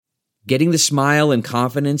Getting the smile and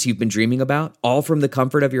confidence you've been dreaming about, all from the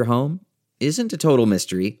comfort of your home, isn't a total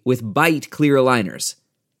mystery with Byte clear aligners.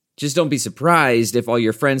 Just don't be surprised if all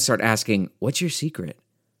your friends start asking, "What's your secret?"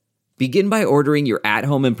 Begin by ordering your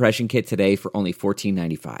at-home impression kit today for only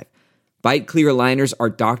 $14.95. Byte clear aligners are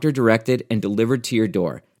doctor-directed and delivered to your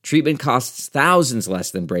door. Treatment costs thousands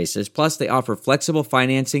less than braces, plus they offer flexible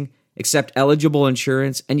financing, accept eligible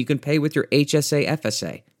insurance, and you can pay with your HSA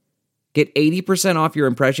FSA. Get 80% off your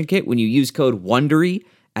impression kit when you use code WONDERY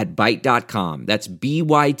at Byte.com. That's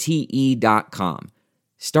BYTE.com.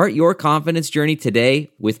 Start your confidence journey today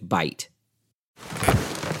with Byte.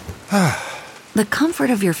 The comfort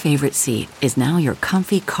of your favorite seat is now your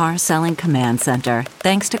comfy car selling command center,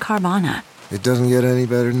 thanks to Carvana. It doesn't get any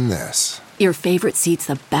better than this. Your favorite seat's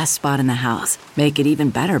the best spot in the house. Make it even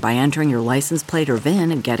better by entering your license plate or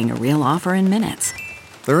VIN and getting a real offer in minutes.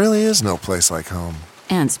 There really is no place like home.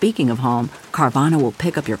 And speaking of home, Carvana will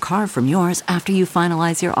pick up your car from yours after you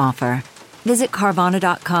finalize your offer. Visit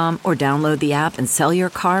Carvana.com or download the app and sell your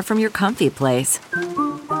car from your comfy place.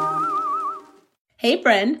 Hey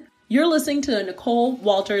friend, you're listening to the Nicole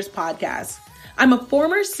Walters podcast. I'm a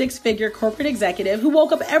former six-figure corporate executive who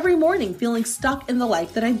woke up every morning feeling stuck in the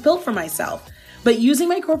life that I built for myself. But using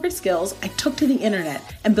my corporate skills, I took to the internet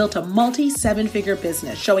and built a multi-seven-figure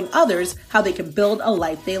business showing others how they can build a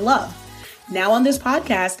life they love. Now on this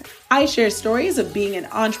podcast, I share stories of being an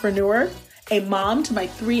entrepreneur, a mom to my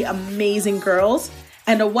 3 amazing girls,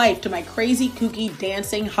 and a wife to my crazy, kooky,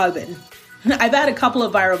 dancing husband. I've had a couple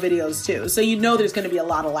of viral videos too, so you know there's going to be a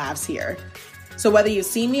lot of laughs here. So whether you've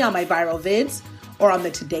seen me on my viral vids, or on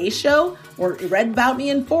the Today Show, or read about me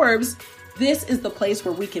in Forbes, this is the place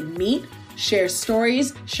where we can meet, share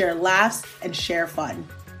stories, share laughs, and share fun.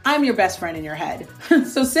 I'm your best friend in your head.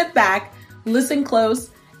 So sit back, listen close,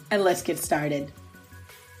 and let's get started.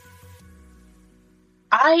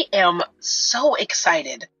 I am so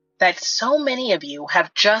excited that so many of you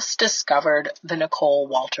have just discovered the Nicole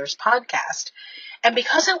Walters podcast. And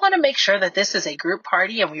because I want to make sure that this is a group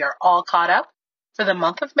party and we are all caught up, for the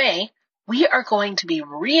month of May, we are going to be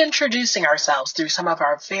reintroducing ourselves through some of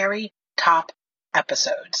our very top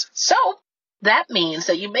episodes. So that means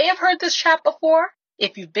that you may have heard this chat before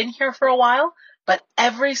if you've been here for a while, but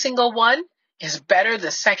every single one is better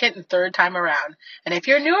the second and third time around. And if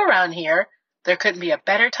you're new around here, there couldn't be a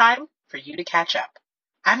better time for you to catch up.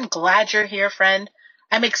 I'm glad you're here, friend.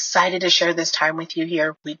 I'm excited to share this time with you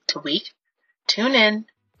here week to week. Tune in,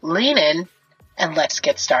 lean in, and let's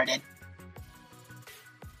get started.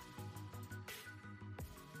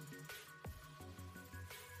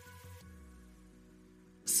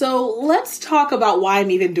 So let's talk about why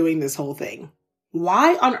I'm even doing this whole thing.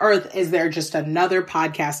 Why on earth is there just another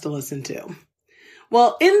podcast to listen to?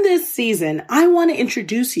 Well, in this season, I want to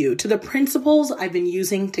introduce you to the principles I've been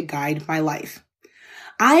using to guide my life.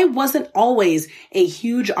 I wasn't always a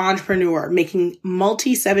huge entrepreneur making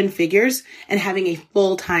multi-seven figures and having a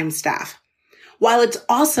full-time staff. While it's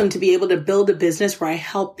awesome to be able to build a business where I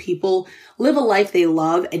help people live a life they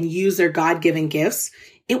love and use their God-given gifts,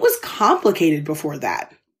 it was complicated before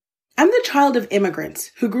that. I'm the child of immigrants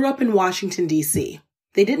who grew up in Washington, D.C.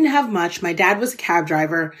 They didn't have much. My dad was a cab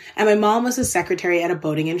driver and my mom was a secretary at a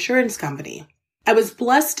boating insurance company. I was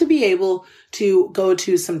blessed to be able to go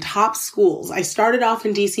to some top schools. I started off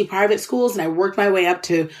in DC private schools and I worked my way up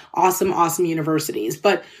to awesome universities.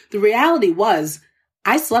 But the reality was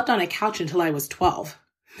I slept on a couch until I was 12.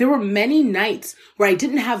 There were many nights where I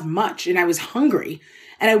didn't have much and I was hungry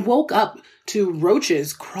and I woke up to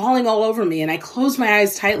roaches crawling all over me and I closed my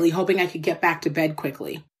eyes tightly hoping I could get back to bed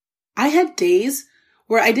quickly. I had days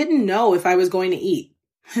where I didn't know if I was going to eat.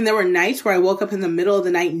 And there were nights where I woke up in the middle of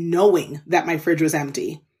the night knowing that my fridge was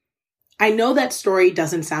empty. I know that story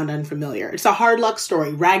doesn't sound unfamiliar. It's a hard luck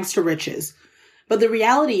story, rags to riches. But the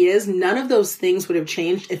reality is none of those things would have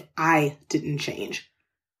changed if I didn't change.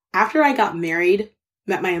 After I got married,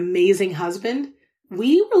 met my amazing husband,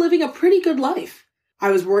 we were living a pretty good life.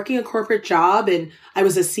 I was working a corporate job and I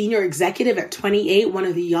was a senior executive at 28, one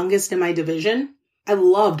of the youngest in my division. I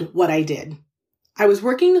loved what I did. I was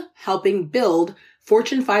working helping build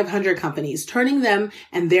Fortune 500 companies, turning them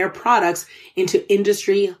and their products into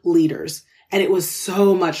industry leaders. And it was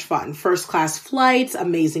so much fun. First class flights,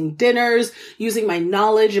 amazing dinners, using my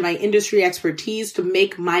knowledge and my industry expertise to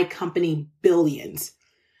make my company billions.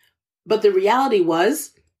 But the reality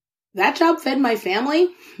was that job fed my family,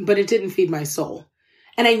 but it didn't feed my soul.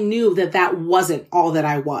 And I knew that that wasn't all that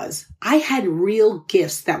I was. I had real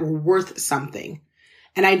gifts that were worth something,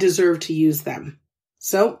 and I deserved to use them.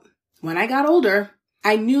 So when I got older,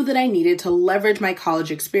 I knew that I needed to leverage my college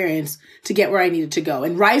experience to get where I needed to go.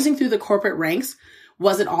 And rising through the corporate ranks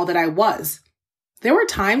wasn't all that I was. There were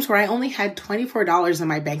times where I only had $24 in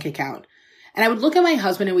my bank account. And I would look at my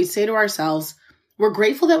husband and we'd say to ourselves, we're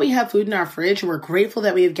grateful that we have food in our fridge and we're grateful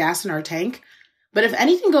that we have gas in our tank. But if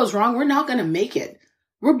anything goes wrong, we're not going to make it.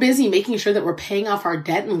 We're busy making sure that we're paying off our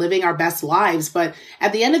debt and living our best lives. But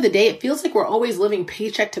at the end of the day, it feels like we're always living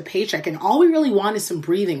paycheck to paycheck. And all we really want is some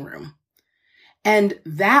breathing room. And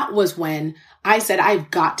that was when I said,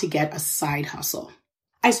 I've got to get a side hustle.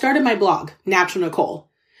 I started my blog, Natural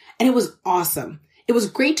Nicole, and it was awesome. It was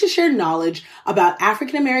great to share knowledge about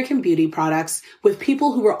African-American beauty products with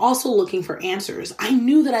people who were also looking for answers. I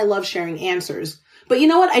knew that I loved sharing answers. But you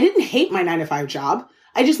know what? I didn't hate my 9-to-5 job.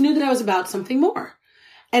 I just knew that I was about something more.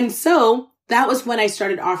 And so that was when I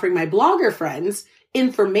started offering my blogger friends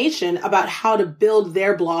information about how to build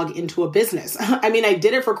their blog into a business. I mean, I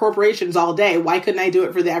did it for corporations all day. Why couldn't I do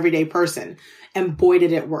it for the everyday person? And boy,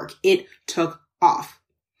 did it work. It took off.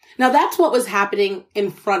 Now that's what was happening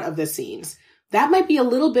in front of the scenes. That might be a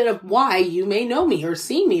little bit of why you may know me or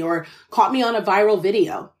seen me or caught me on a viral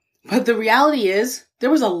video. But the reality is there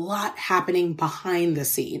was a lot happening behind the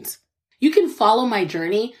scenes. You can follow my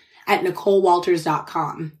journey at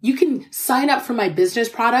NicoleWalters.com. You can sign up for my business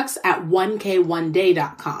products at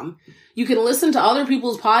 1K1Day.com. You can listen to other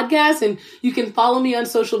people's podcasts and you can follow me on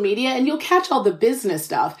social media and you'll catch all the business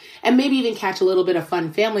stuff and maybe even catch a little bit of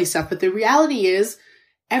fun family stuff. But the reality is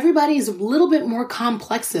everybody's a little bit more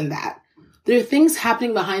complex than that. There are things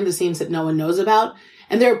happening behind the scenes that no one knows about,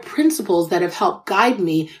 and there are principles that have helped guide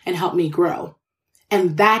me and help me grow.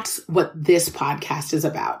 And that's what this podcast is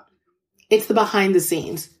about. It's the behind the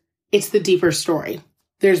scenes. It's the deeper story.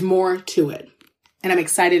 There's more to it. And I'm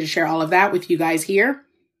excited to share all of that with you guys here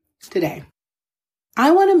today.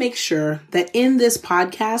 I want to make sure that in this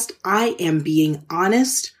podcast, I am being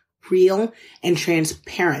honest, real, and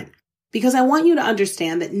transparent because I want you to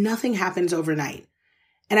understand that nothing happens overnight.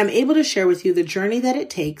 And I'm able to share with you the journey that it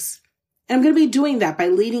takes. And I'm going to be doing that by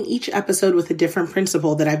leading each episode with a different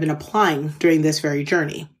principle that I've been applying during this very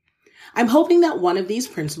journey. I'm hoping that one of these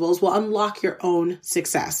principles will unlock your own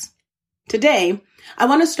success. Today, I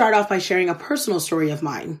want to start off by sharing a personal story of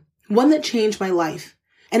mine, one that changed my life.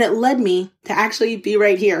 And it led me to actually be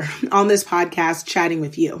right here on this podcast chatting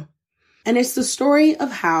with you. And it's the story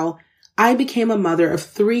of how I became a mother of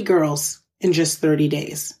 3 girls in just 30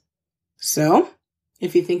 days. So,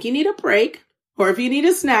 if you think you need a break, or if you need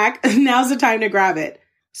a snack, now's the time to grab it.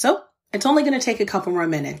 So, it's only going to take a couple more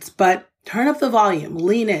minutes, but turn up the volume,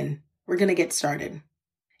 lean in. We're going to get started.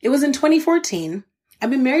 It was in 2014. I've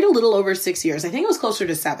been married a little over 6 years. I think it was closer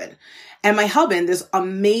to 7. And my husband, this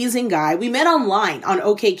amazing guy, we met online on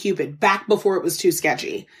OkCupid back before it was too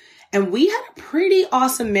sketchy. And we had a pretty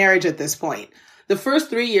awesome marriage at this point. The first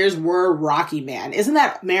 3 years were rocky, man. Isn't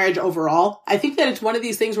that marriage overall? I think that it's one of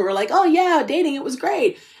these things where we're like, oh yeah, dating, it was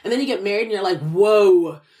great. And then you get married and you're like,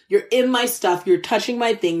 whoa, you're in my stuff. You're touching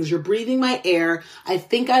my things. You're breathing my air. I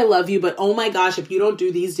think I love you, but oh my gosh, if you don't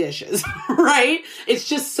do these dishes, right? It's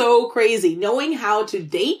just so crazy. Knowing how to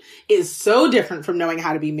date is so different from knowing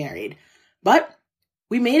how to be married. But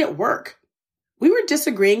we made it work. We were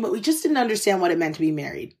disagreeing, but we just didn't understand what it meant to be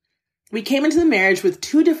married. We came into the marriage with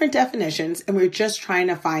 2 different definitions and we were just trying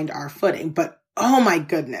to find our footing. But oh my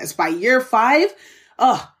goodness, by year 5,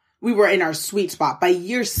 we were in our sweet spot. By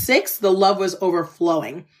year 6, the love was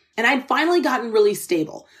overflowing. And I'd finally gotten really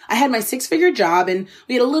stable. I had my 6-figure job and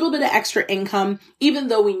we had a little bit of extra income, even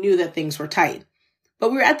though we knew that things were tight.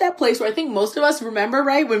 But we were at that place where I think most of us remember,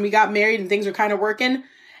 right? When we got married and things were kind of working.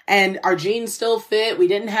 And our jeans still fit. We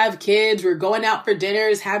didn't have kids. We were going out for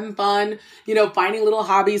dinners, having fun, finding little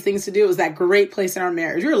hobbies, things to do. It was that great place in our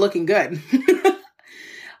marriage. We were looking good.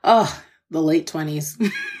 Oh, the late 20s.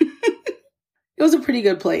 It was a pretty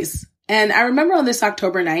good place. And I remember on this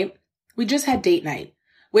October night, we just had date night,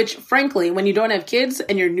 which frankly, when you don't have kids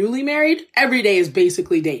and you're newly married, every day is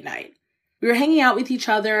basically date night. We were hanging out with each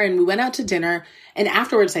other and we went out to dinner. And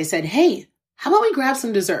afterwards I said, hey, how about we grab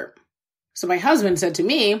some dessert? So my husband said to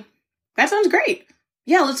me, that sounds great.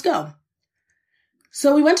 Yeah, let's go.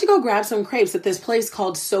 So we went to go grab some crepes at this place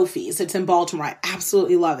called Sophie's. It's in Baltimore. I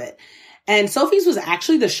absolutely love it. And Sophie's was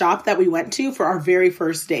actually the shop that we went to for our very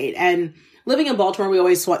first date. And living in Baltimore, we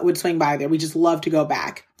always would swing by there. We just love to go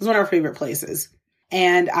back. It was one of our favorite places.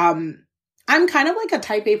 And I'm kind of like a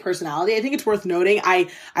type A personality. I think it's worth noting. I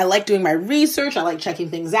like doing my research. I like checking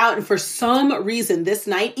things out. And for some reason this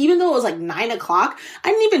night, even though it was like 9 o'clock, I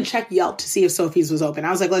didn't even check Yelp to see if Sophie's was open.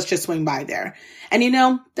 I was like, let's just swing by there. And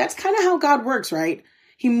that's kind of how God works, right?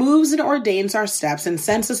 He moves and ordains our steps and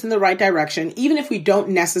sends us in the right direction, even if we don't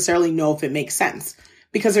necessarily know if it makes sense,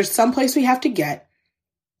 because there's some place we have to get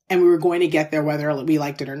and we were going to get there whether we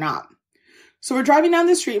liked it or not. So we're driving down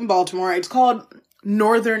the street in Baltimore. It's called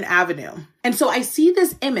Northern Avenue. And so I see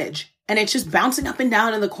this image and it's just bouncing up and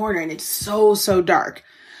down in the corner and it's so, so dark.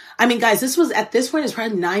 I mean, guys, at this point, it's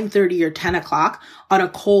probably 9:30 or 10 o'clock on a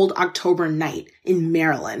cold October night in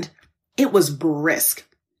Maryland. It was brisk.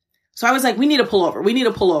 So I was like, we need to pull over. We need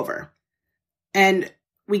to pull over. And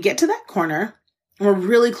we get to that corner and we're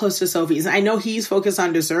really close to Sophie's. I know he's focused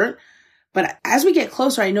on dessert, but as we get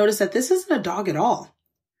closer, I noticed that this isn't a dog at all.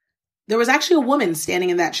 There was actually a woman standing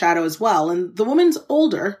in that shadow as well. And the woman's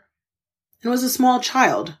older and was a small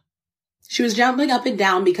child. She was jumping up and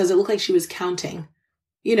down because it looked like she was counting.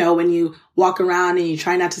 You know, when you walk around and you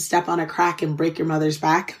try not to step on a crack and break your mother's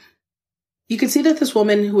back. You could see that this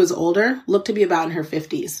woman who was older looked to be about in her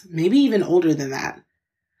 50s, maybe even older than that.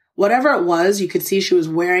 Whatever it was, you could see she was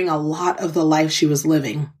wearing a lot of the life she was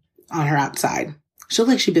living on her outside. She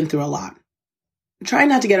looked like she'd been through a lot. I'm trying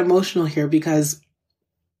not to get emotional here because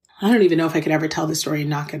I don't even know if I could ever tell this story and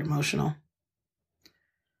not get emotional.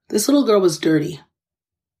 This little girl was dirty.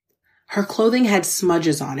 Her clothing had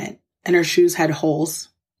smudges on it and her shoes had holes,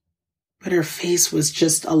 but her face was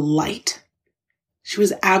just a light. She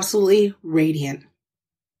was absolutely radiant.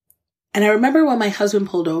 And I remember when my husband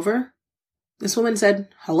pulled over, this woman said,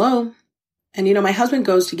 hello. And, my husband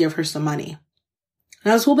goes to give her some money.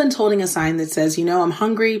 And this woman's holding a sign that says, I'm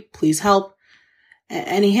hungry, please help.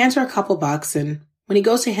 And he hands her a couple bucks. And when he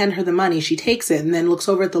goes to hand her the money, she takes it and then looks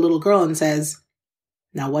over at the little girl and says,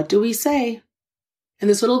 now what do we say? And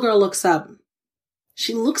this little girl looks up.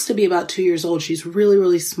 She looks to be about 2 years old. She's really,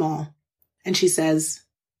 really small. And she says,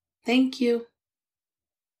 thank you.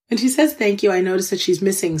 When she says thank you, I notice that she's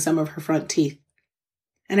missing some of her front teeth.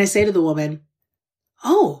 And I say to the woman,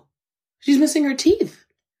 oh, she's missing her teeth.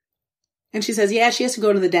 And she says, yeah, she has to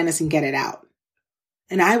go to the dentist and get it out.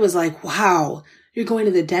 And I was like, wow, you're going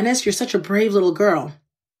to the dentist? You're such a brave little girl.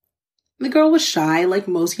 And the girl was shy, like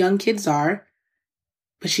most young kids are.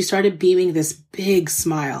 But she started beaming this big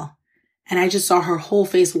smile. And I just saw her whole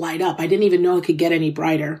face light up. I didn't even know it could get any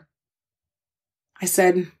brighter. I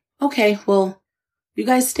said, okay, well, you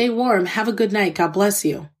guys stay warm. Have a good night. God bless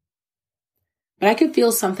you. But I could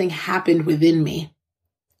feel something happened within me.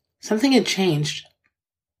 Something had changed.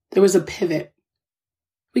 There was a pivot.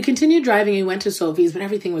 We continued driving and we went to Sophie's, but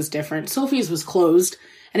everything was different. Sophie's was closed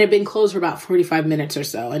and had been closed for about 45 minutes or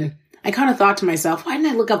so. And I kind of thought to myself, why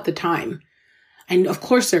didn't I look up the time? And of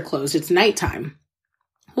course they're closed. It's nighttime.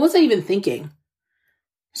 What was I even thinking?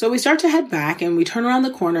 So we start to head back and we turn around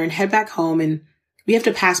the corner and head back home and we have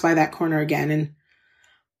to pass by that corner again. And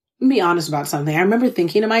let me be honest about something. I remember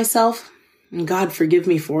thinking to myself, and God forgive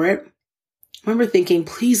me for it. I remember thinking,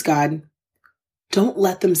 please God, don't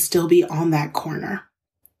let them still be on that corner.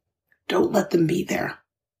 Don't let them be there.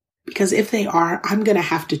 Because if they are, I'm going to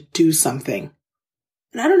have to do something.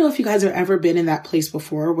 And I don't know if you guys have ever been in that place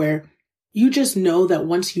before where you just know that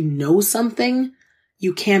once you know something,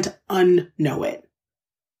 you can't unknow it.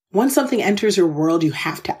 Once something enters your world, you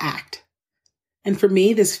have to act. And for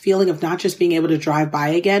me, this feeling of not just being able to drive by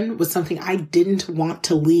again was something I didn't want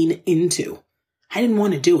to lean into. I didn't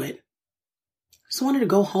want to do it. I just wanted to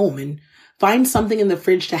go home and find something in the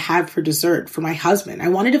fridge to have for dessert for my husband. I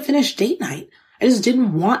wanted to finish date night. I just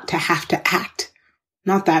didn't want to have to act.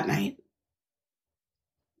 Not that night.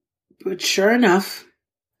 But sure enough,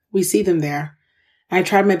 we see them there. I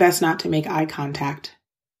tried my best not to make eye contact.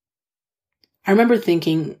 I remember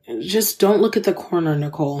thinking, just don't look at the corner,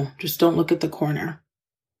 Nicole. Just don't look at the corner.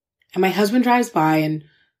 And my husband drives by and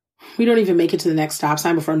we don't even make it to the next stop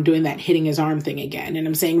sign before I'm doing that hitting his arm thing again. And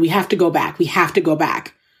I'm saying, we have to go back. We have to go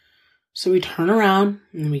back. So we turn around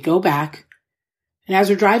and we go back. And as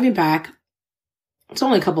we're driving back, it's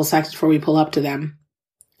only a couple seconds before we pull up to them.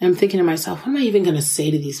 And I'm thinking to myself, what am I even going to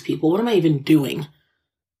say to these people? What am I even doing?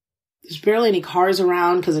 There's barely any cars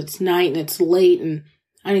around because it's night and it's late and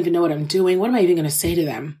I don't even know what I'm doing. What am I even going to say to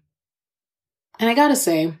them? And I got to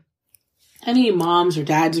say, any moms or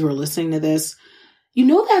dads who are listening to this, you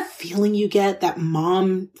know that feeling you get, that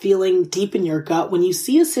mom feeling deep in your gut when you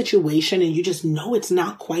see a situation and you just know it's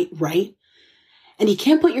not quite right? And you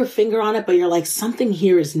can't put your finger on it, but you're like, something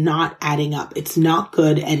here is not adding up. It's not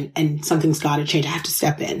good and something's got to change. I have to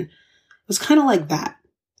step in. It was kind of like that.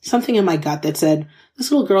 Something in my gut that said,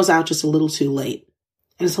 this little girl's out just a little too late.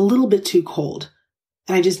 And it's a little bit too cold.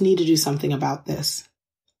 And I just need to do something about this.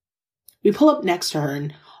 We pull up next to her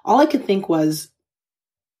and all I could think was,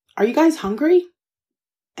 are you guys hungry?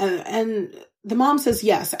 And the mom says,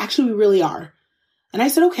 yes, actually we really are. And I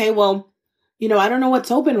said, okay, well, I don't know what's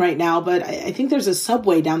open right now, but I think there's a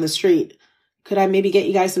Subway down the street. Could I maybe get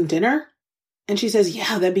you guys some dinner? And she says,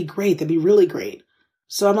 yeah, that'd be great. That'd be really great.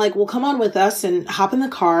 So I'm like, well, come on with us and hop in the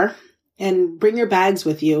car and bring your bags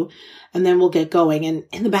with you, and then we'll get going. And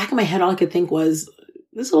in the back of my head, all I could think was,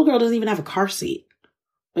 this little girl doesn't even have a car seat.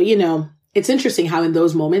 But it's interesting how in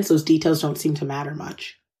those moments, those details don't seem to matter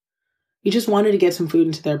much. You just wanted to get some food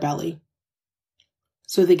into their belly.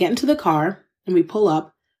 So they get into the car and we pull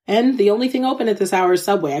up, and the only thing open at this hour is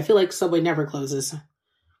Subway. I feel like Subway never closes.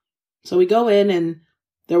 So we go in and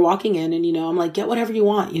they're walking in, and, I'm like, get whatever you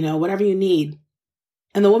want, whatever you need.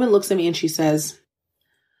 And the woman looks at me and she says,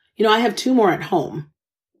 I have 2 more at home.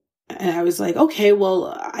 And I was like, okay,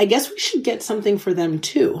 well, I guess we should get something for them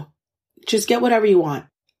too. Just get whatever you want.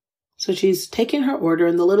 So she's taking her order,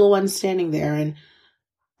 and the little one's standing there, and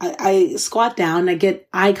I squat down and I get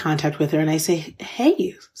eye contact with her and I say,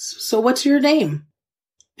 hey, so what's your name?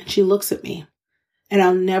 And she looks at me, and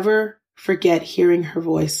I'll never forget hearing her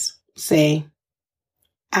voice say,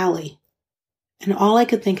 Allie. And all I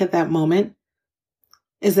could think at that moment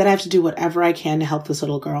is that I have to do whatever I can to help this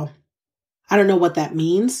little girl. I don't know what that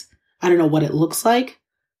means. I don't know what it looks like,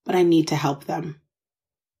 but I need to help them.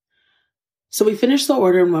 So we finish the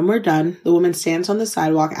order, and when we're done, the woman stands on the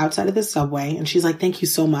sidewalk outside of the Subway, and she's like, thank you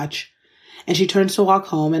so much. And she turns to walk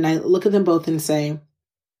home, and I look at them both and say,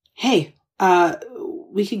 hey,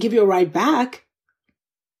 we could give you a ride back.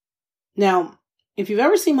 Now, if you've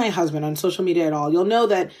ever seen my husband on social media at all, you'll know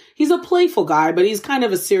that he's a playful guy, but he's kind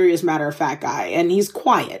of a serious matter-of-fact guy, and he's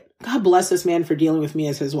quiet. God bless this man for dealing with me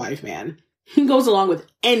as his wife, man. He goes along with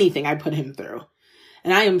anything I put him through.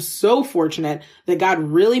 And I am so fortunate that God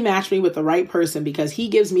really matched me with the right person, because he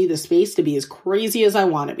gives me the space to be as crazy as I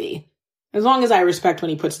want to be. As long as I respect when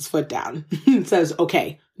he puts his foot down and says,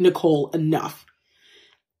 okay, Nicole, enough.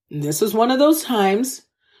 And this was one of those times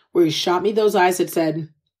where he shot me those eyes that said,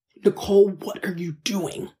 Nicole, what are you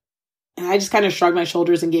doing? And I just kind of shrugged my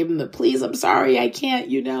shoulders and gave him the, please, I'm sorry, I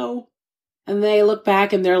can't, And they look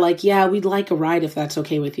back and they're like, yeah, we'd like a ride if that's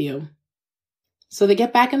okay with you. So they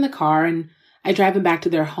get back in the car, and I drive them back to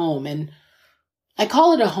their home. And I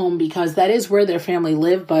call it a home because that is where their family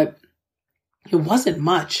lived, but it wasn't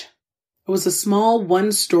much. It was a small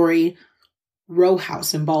 1-story row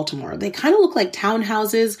house in Baltimore. They kind of look like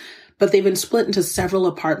townhouses, but they've been split into several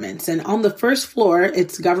apartments. And on the first floor,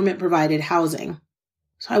 it's government-provided housing.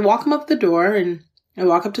 So I walk them up the door, and I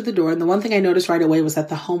walk up to the door, and the one thing I noticed right away was that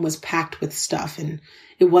the home was packed with stuff, and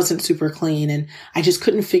it wasn't super clean. And I just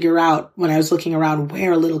couldn't figure out when I was looking around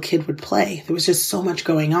where a little kid would play. There was just so much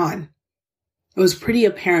going on. It was pretty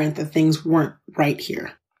apparent that things weren't right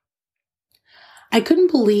here. I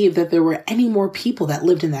couldn't believe that there were any more people that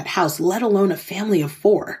lived in that house, let alone a family of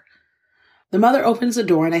 4. The mother opens the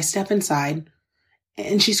door, and I step inside,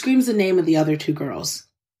 and she screams the name of the other 2 girls.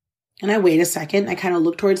 And I wait a second. I kind of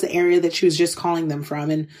look towards the area that she was just calling them from.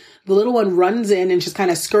 And the little one runs in and just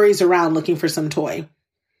kind of scurries around looking for some toy.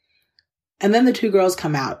 And then the 2 girls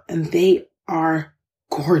come out, and they are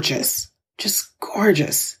gorgeous. Just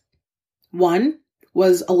gorgeous. One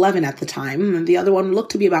was 11 at the time, and the other one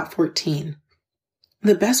looked to be about 14.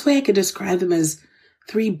 The best way I could describe them as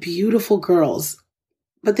 3 beautiful girls,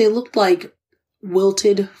 but they looked like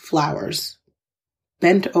wilted flowers,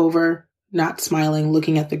 bent over, not smiling,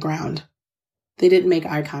 looking at the ground. They didn't make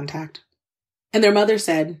eye contact. And their mother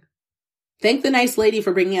said, thank the nice lady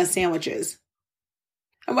for bringing us sandwiches.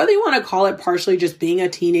 And whether you want to call it partially just being a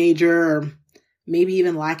teenager or maybe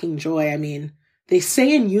even lacking joy, they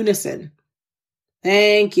say in unison,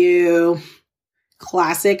 thank you.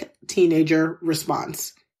 Classic teenager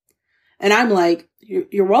response. And I'm like,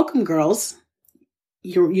 you're welcome, girls.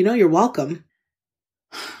 You're welcome.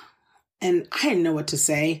 And I didn't know what to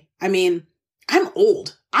say. I'm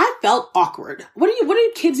old. I felt awkward. What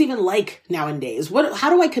do kids even like nowadays?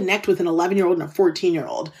 How do I connect with an 11-year-old and a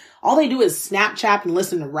 14-year-old? All they do is Snapchat and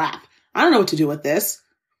listen to rap. I don't know what to do with this.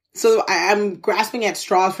 So I'm grasping at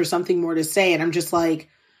straws for something more to say. And I'm just like,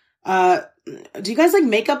 do you guys like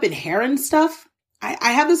makeup and hair and stuff?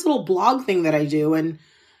 I have this little blog thing that I do. And,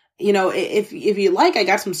 if you like, I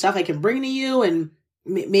got some stuff I can bring to you. And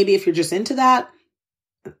maybe if you're just into that.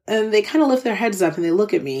 And they kind of lift their heads up and they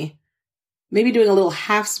look at me, maybe doing a little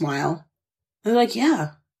half smile. And they're like,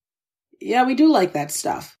 yeah, we do like that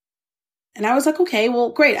stuff. And I was like, okay,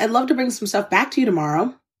 well, great. I'd love to bring some stuff back to you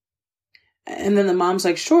tomorrow. And then the mom's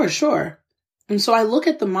like, sure. And so I look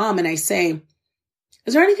at the mom and I say,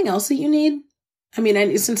 is there anything else that you need?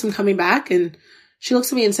 Since I'm coming back, and she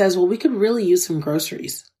looks at me and says, well, we could really use some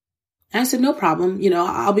groceries. And I said, no problem.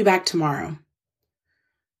 I'll be back tomorrow.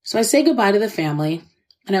 So I say goodbye to the family.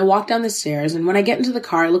 And I walk down the stairs, and when I get into the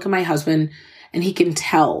car, I look at my husband, and he can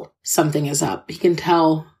tell something is up. He can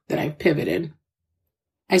tell that I've pivoted.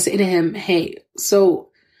 I say to him, hey,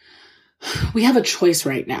 so we have a choice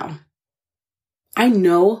right now. I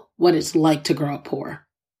know what it's like to grow up poor.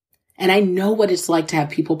 And I know what it's like to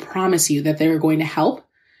have people promise you that they're going to help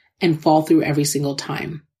and fall through every single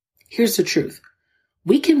time. Here's the truth.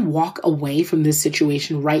 We can walk away from this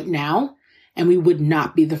situation right now, and we would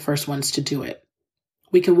not be the first ones to do it.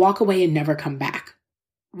 We could walk away and never come back.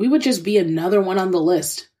 We would just be another one on the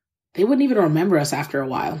list. They wouldn't even remember us after a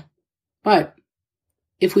while. But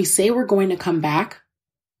if we say we're going to come back,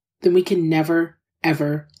 then we can never,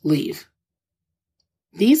 ever leave.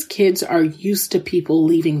 These kids are used to people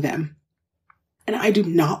leaving them. And I do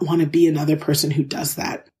not want to be another person who does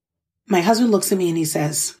that. My husband looks at me and he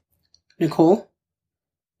says, Nicole,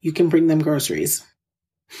 you can bring them groceries.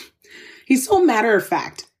 He's so matter of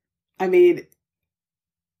fact. I mean,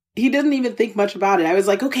 he didn't even think much about it. I was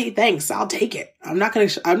like, okay, thanks. I'll take it. I'm not going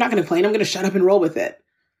to complain. I'm going to shut up and roll with it.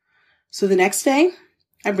 So the next day,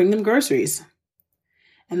 I bring them groceries.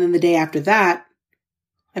 And then the day after that,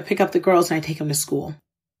 I pick up the girls and I take them to school.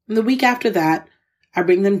 And the week after that, I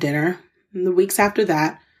bring them dinner. And the weeks after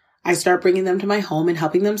that, I start bringing them to my home and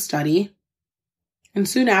helping them study. And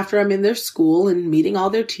soon after, I'm in their school and meeting all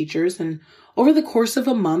their teachers. And over the course of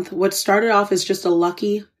a month, what started off as just a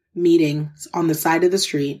lucky meeting on the side of the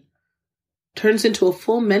street turns into a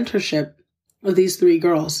full mentorship of these 3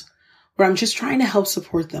 girls, where I'm just trying to help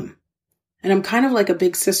support them. And I'm kind of like a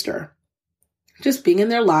big sister, just being in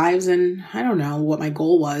their lives. And I don't know what my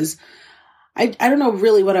goal was. I don't know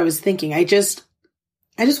really what I was thinking. I just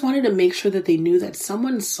wanted to make sure that they knew that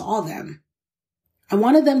someone saw them. I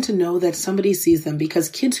wanted them to know that somebody sees them, because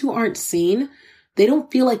kids who aren't seen, they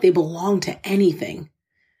don't feel like they belong to anything.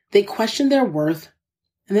 They question their worth,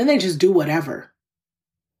 and then they just do whatever.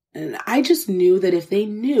 And I just knew that if they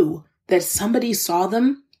knew that somebody saw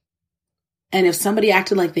them, and if somebody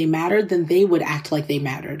acted like they mattered, then they would act like they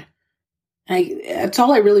mattered. And that's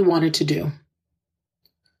all I really wanted to do.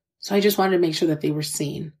 So I just wanted to make sure that they were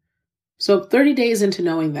seen. So 30 days into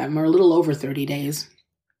knowing them, or a little over 30 days,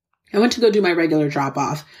 I went to go do my regular drop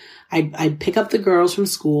off. I'd pick up the girls from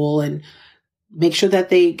school and make sure that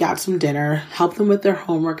they got some dinner, help them with their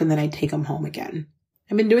homework, and then I'd take them home again.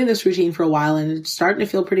 I've been doing this routine for a while and it's starting to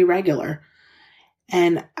feel pretty regular.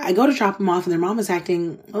 And I go to drop them off and their mom is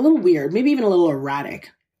acting a little weird, maybe even a little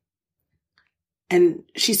erratic. And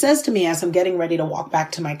she says to me as I'm getting ready to walk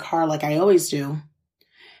back to my car like I always do,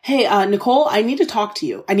 hey, Nicole, I need to talk to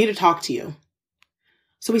you.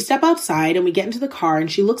 So we step outside and we get into the car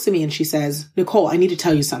and she looks at me and she says, Nicole, I need to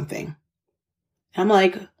tell you something. And I'm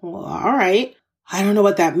like, well, all right. I don't know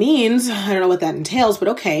what that means. I don't know what that entails, but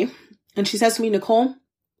okay. And she says to me, Nicole,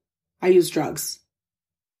 I use drugs.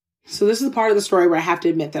 So this is the part of the story where I have to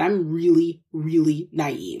admit that I'm really, really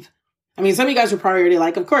naive. I mean, some of you guys are probably already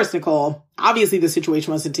like, of course, Nicole, obviously the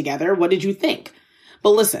situation wasn't together. What did you think?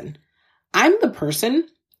 But listen, I'm the person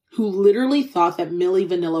who literally thought that Milli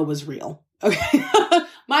Vanilli was real. Okay.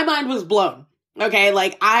 My mind was blown. Okay.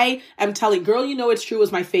 Like I am telling, Girl, You Know It's True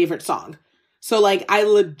was my favorite song. So like I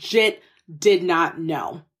legit did not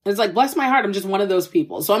know. It's like, bless my heart, I'm just one of those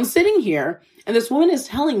people. So I'm sitting here and this woman is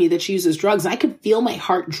telling me that she uses drugs. And I could feel my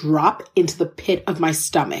heart drop into the pit of my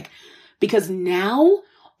stomach because now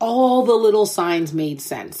all the little signs made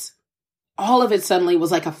sense. All of it suddenly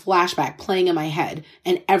was like a flashback playing in my head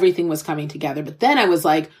and everything was coming together. But then I was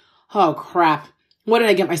like, oh crap, what did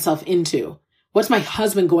I get myself into? What's my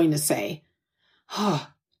husband going to say? Oh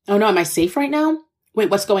no, am I safe right now? Wait,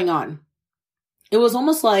 what's going on? It was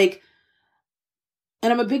almost like,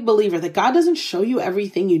 and I'm a big believer that God doesn't show you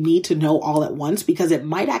everything you need to know all at once because it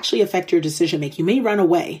might actually affect your decision making. You may run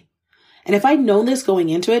away. And if I'd known this going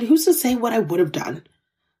into it, who's to say what I would have done?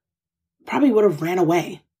 Probably would have ran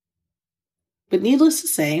away. But needless to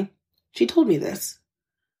say, she told me this.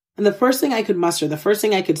 And the first thing I could muster, the first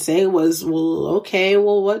thing I could say was, well,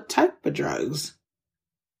 what type of drugs?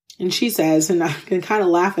 And she says, and I can kind of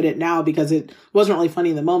laugh at it now because it wasn't really funny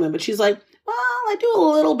in the moment, but she's like, well, I do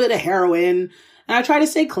a little bit of heroin and I try to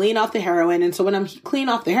stay clean off the heroin. And so when I'm clean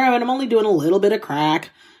off the heroin, I'm only doing a little bit of crack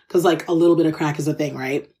because like a little bit of crack is a thing,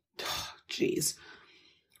 right? Jeez.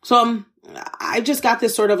 So I just got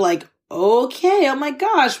this sort of like, okay, oh my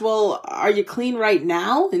gosh, well, are you clean right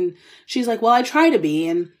now? And she's like, well, I try to be.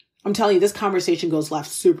 And I'm telling you, this conversation goes left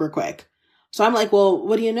super quick. So I'm like, well,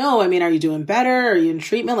 what do you know? I mean, are you doing better? Are you in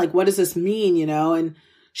treatment? Like, what does this mean? You know? And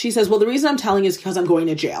she says, well, the reason I'm telling you is because I'm going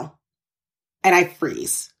to jail. And I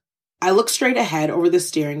freeze. I look straight ahead over the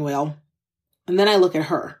steering wheel. And then I look at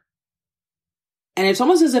her. And it's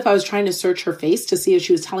almost as if I was trying to search her face to see if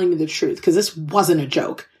she was telling me the truth, because this wasn't a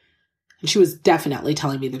joke. And she was definitely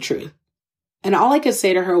telling me the truth. And all I could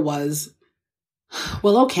say to her was,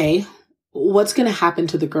 well, okay, what's going to happen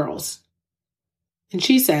to the girls? And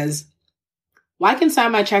she says, Well, I can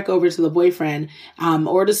sign my check over to the boyfriend,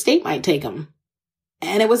 or the state might take him.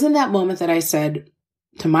 And it was in that moment that I said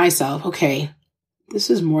to myself, okay, this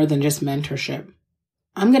is more than just mentorship.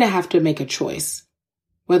 I'm going to have to make a choice,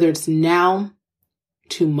 whether it's now,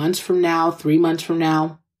 2 months from now, 3 months from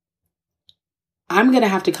now. I'm going to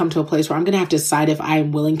have to come to a place where I'm going to have to decide if I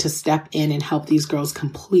am willing to step in and help these girls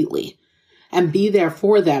completely and be there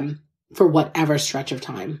for them for whatever stretch of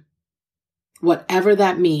time. Whatever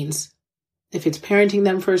that means. If it's parenting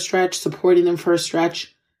them for a stretch, supporting them for a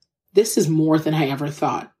stretch, this is more than I ever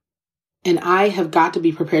thought. And I have got to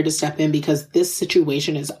be prepared to step in because this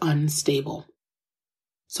situation is unstable.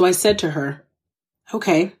 So I said to her,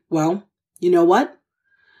 okay, well, you know what?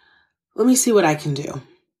 Let me see what I can do.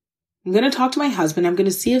 I'm going to talk to my husband. I'm going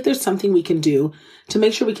to see if there's something we can do to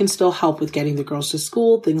make sure we can still help with getting the girls to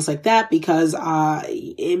school, things like that, because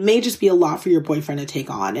it may just be a lot for your boyfriend to take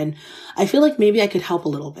on. And I feel like maybe I could help a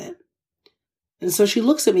little bit. And so she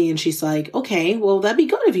looks at me and she's like, okay, well, that'd be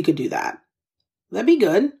good if you could do that. That'd be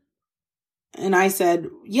good. And I said,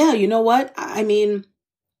 yeah, you know what? I mean,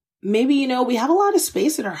 maybe, we have a lot of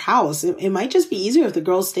space in our house. It might just be easier if the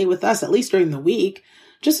girls stay with us, at least during the week,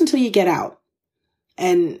 just until you get out.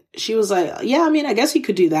 And she was like, yeah, I mean, I guess you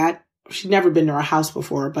could do that. She'd never been to our house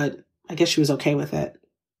before, but I guess she was okay with it.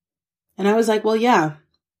 And I was like, well, yeah.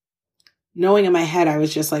 Knowing in my head, I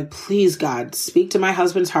was just like, please, God, speak to my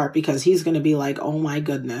husband's heart because he's going to be like, oh my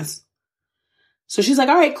goodness. So she's like,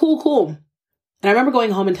 all right, cool. And I remember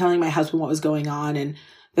going home and telling my husband what was going on and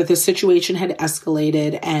that the situation had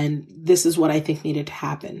escalated and this is what I think needed to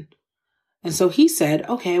happen. And so he said,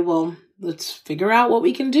 okay, well, let's figure out what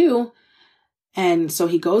we can do. And so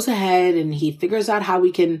he goes ahead and he figures out how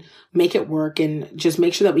we can make it work and just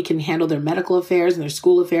make sure that we can handle their medical affairs and their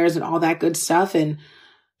school affairs and all that good stuff. And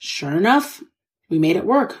sure enough, we made it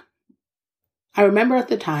work. I remember at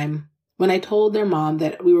the time when I told their mom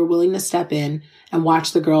that we were willing to step in and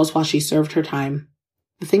watch the girls while she served her time,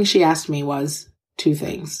 the thing she asked me was 2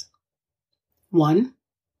 things. 1,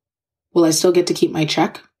 will I still get to keep my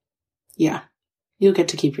check? Yeah, you'll get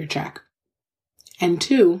to keep your check. And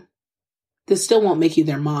 2, this still won't make you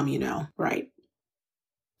their mom, right?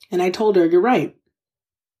 And I told her, you're right.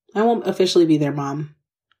 I won't officially be their mom.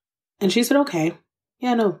 And she said, okay.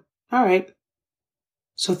 Yeah, no. All right.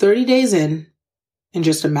 So 30 days in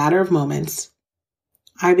just a matter of moments,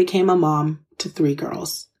 I became a mom to 3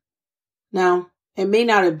 girls. Now, it may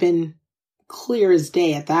not have been clear as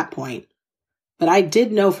day at that point, but I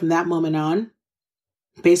did know from that moment on,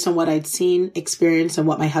 based on what I'd seen, experienced, and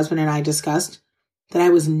what my husband and I discussed, that I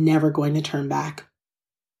was never going to turn back.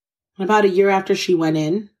 And about a year after she went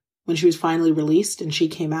in, when she was finally released and she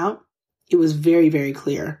came out, it was very, very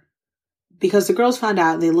clear. Because the girls found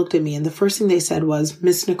out and they looked at me and the first thing they said was,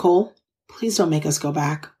 Miss Nicole, please don't make us go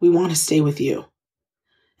back. We want to stay with you.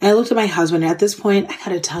 And I looked at my husband and at this point, I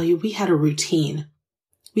gotta tell you, we had a routine.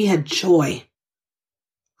 We had joy.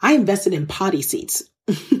 I invested in potty seats.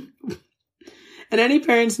 And any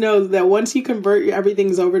parents know that once you convert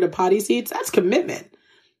everything's over to potty seats, that's commitment.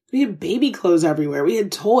 We had baby clothes everywhere. We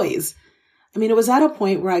had toys. I mean, it was at a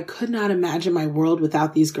point where I could not imagine my world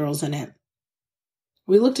without these girls in it.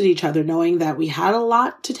 We looked at each other knowing that we had a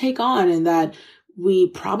lot to take on and that we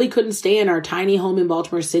probably couldn't stay in our tiny home in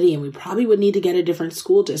Baltimore City and we probably would need to get a different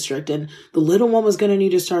school district and the little one was going to need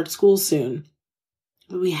to start school soon.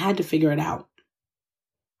 But we had to figure it out.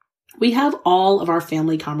 We have all of our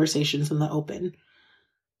family conversations in the open.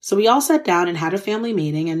 So we all sat down and had a family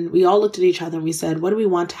meeting and we all looked at each other and we said, what do we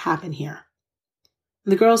want to happen here?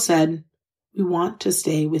 And the girls said, we want to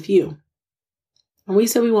stay with you. And we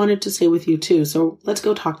said we wanted to stay with you too. So let's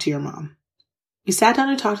go talk to your mom. We sat down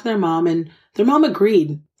and talked to their mom and their mom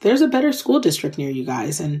agreed. There's a better school district near you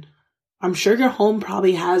guys. And I'm sure your home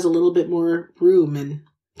probably has a little bit more room and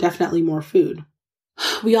definitely more food.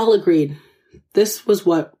 We all agreed. This was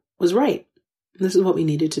what was right. This is what we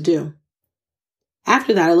needed to do.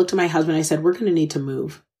 After that, I looked at my husband. I said, we're going to need to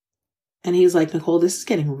move. And he's like, Nicole, this is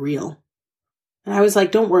getting real. And I was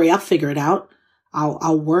like, don't worry, I'll figure it out.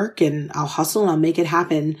 I'll work and I'll hustle and I'll make it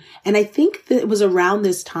happen. And I think that it was around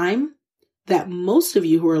this time that most of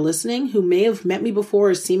you who are listening, who may have met me before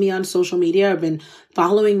or seen me on social media, have been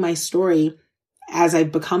following my story as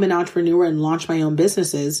I've become an entrepreneur and launched my own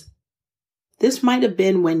businesses. This might have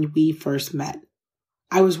been when we first met.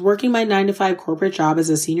 I was working my 9-to-5 corporate job as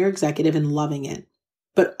a senior executive and loving it,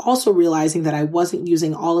 but also realizing that I wasn't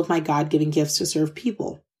using all of my God-given gifts to serve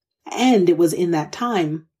people. And it was in that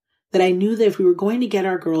time that I knew that if we were going to get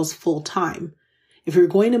our girls full time, if we were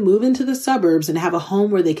going to move into the suburbs and have a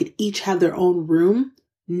home where they could each have their own room,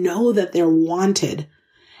 know that they're wanted,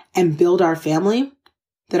 and build our family,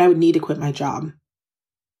 that I would need to quit my job.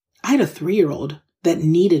 I had a 3-year-old that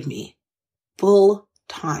needed me full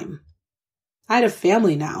time. I had a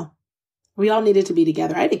family now. We all needed to be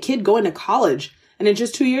together. I had a kid going to college, and in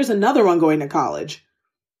just 2 years, another one going to college.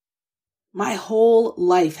 My whole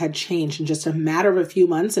life had changed in just a matter of a few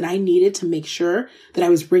months, and I needed to make sure that I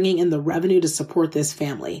was bringing in the revenue to support this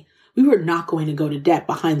family. We were not going to go to debt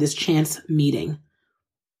behind this chance meeting.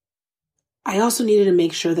 I also needed to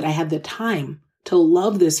make sure that I had the time to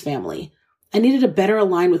love this family. I needed to better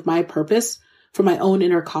align with my purpose for my own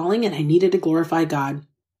inner calling, and I needed to glorify God.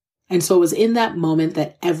 And so it was in that moment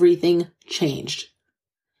that everything changed.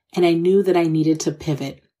 And I knew that I needed to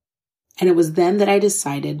pivot. And it was then that I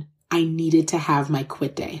decided I needed to have my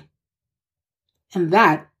quit day. And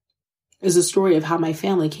that is a story of how my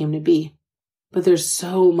family came to be. But there's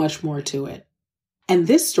so much more to it. And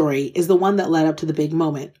this story is the one that led up to the big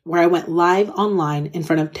moment where I went live online in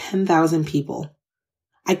front of 10,000 people.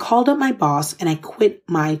 I called up my boss and I quit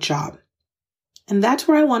my job. And that's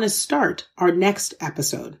where I want to start our next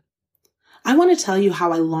episode. I want to tell you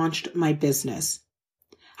how I launched my business,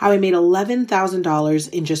 how I made $11,000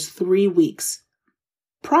 in just 3 weeks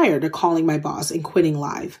prior to calling my boss and quitting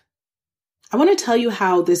live. I want to tell you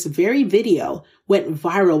how this very video went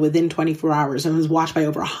viral within 24 hours and was watched by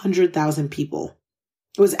over 100,000 people.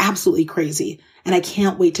 It was absolutely crazy, and I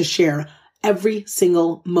can't wait to share every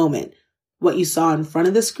single moment, what you saw in front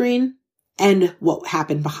of the screen and what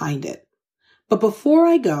happened behind it. But before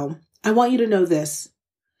I go, I want you to know this.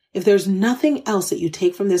 If there's nothing else that you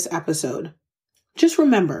take from this episode, just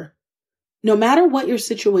remember, no matter what your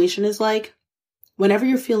situation is like, whenever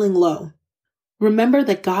you're feeling low, remember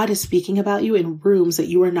that God is speaking about you in rooms that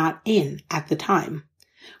you were not in at the time.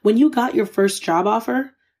 When you got your first job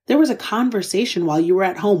offer, there was a conversation while you were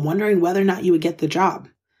at home wondering whether or not you would get the job.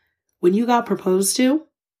 When you got proposed to,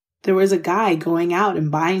 there was a guy going out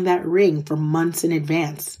and buying that ring for months in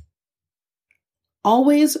advance.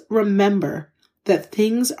 Always remember that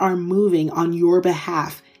things are moving on your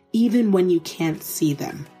behalf, even when you can't see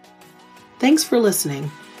them. Thanks for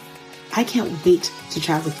listening. I can't wait to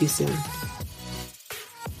chat with you soon.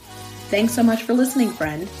 Thanks so much for listening,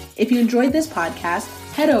 friend. If you enjoyed this podcast,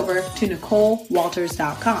 head over to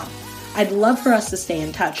NicoleWalters.com. I'd love for us to stay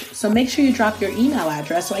in touch, so make sure you drop your email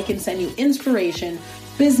address so I can send you inspiration,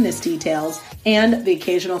 business details, and the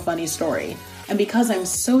occasional funny story. And because I'm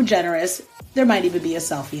so generous, there might even be a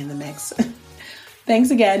selfie in the mix.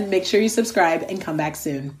 Thanks again. Make sure you subscribe and come back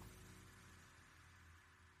soon.